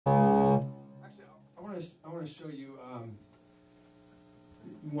want to show you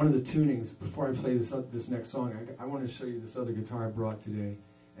one of the tunings before I play this next song. I want to show you this other guitar I brought today,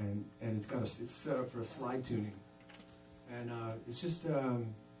 and it's set up for a slide tuning, and it's just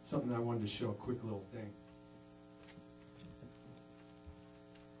something I wanted to show, a quick little thing.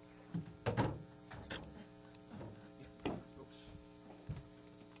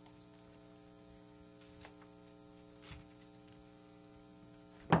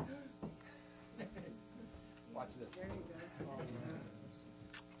 Watch this. There you go.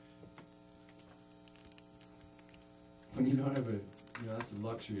 When you don't have that's the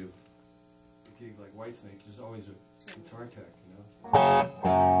luxury of a gig like Whitesnake. There's always a guitar tech,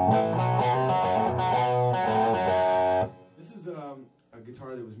 This is a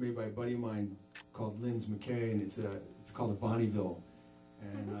guitar that was made by a buddy of mine called Linz McKay, and it's called a Bonneville.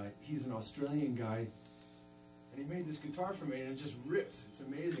 And he's an Australian guy, and he made this guitar for me, and it just rips. It's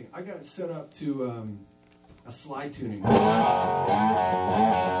amazing. I got it set up to a slide tuning.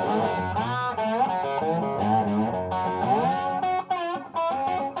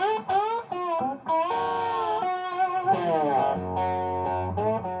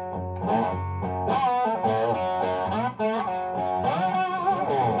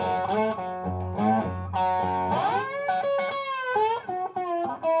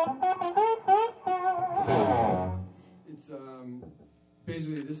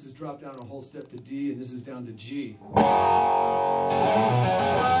 Basically, this is dropped down a whole step to D, and this is down to G.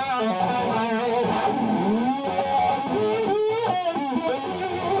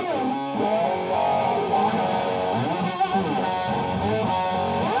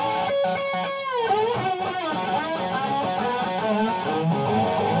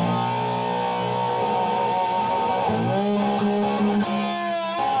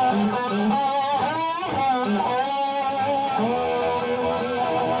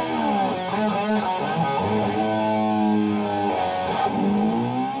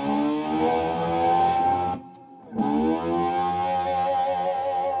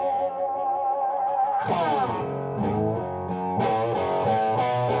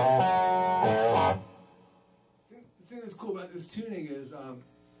 The thing that's cool about this tuning is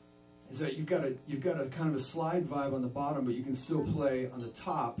that you've got a kind of a slide vibe on the bottom, but you can still play on the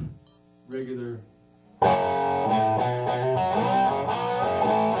top regular.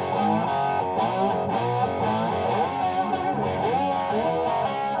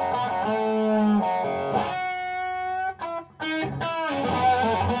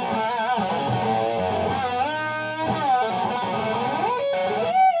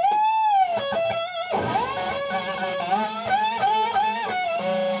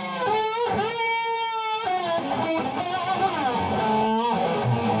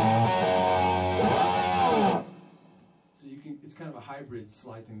 It's kind of a hybrid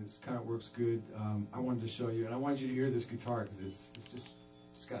slide thing that kind of works good. I wanted to show you, and I wanted you to hear this guitar because it's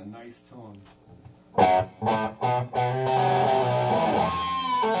just got a nice tone.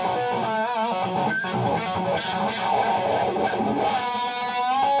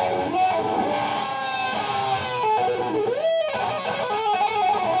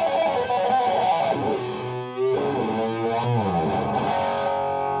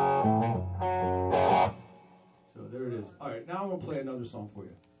 So there it is. All right, now I'm going to play another song for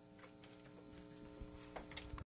you.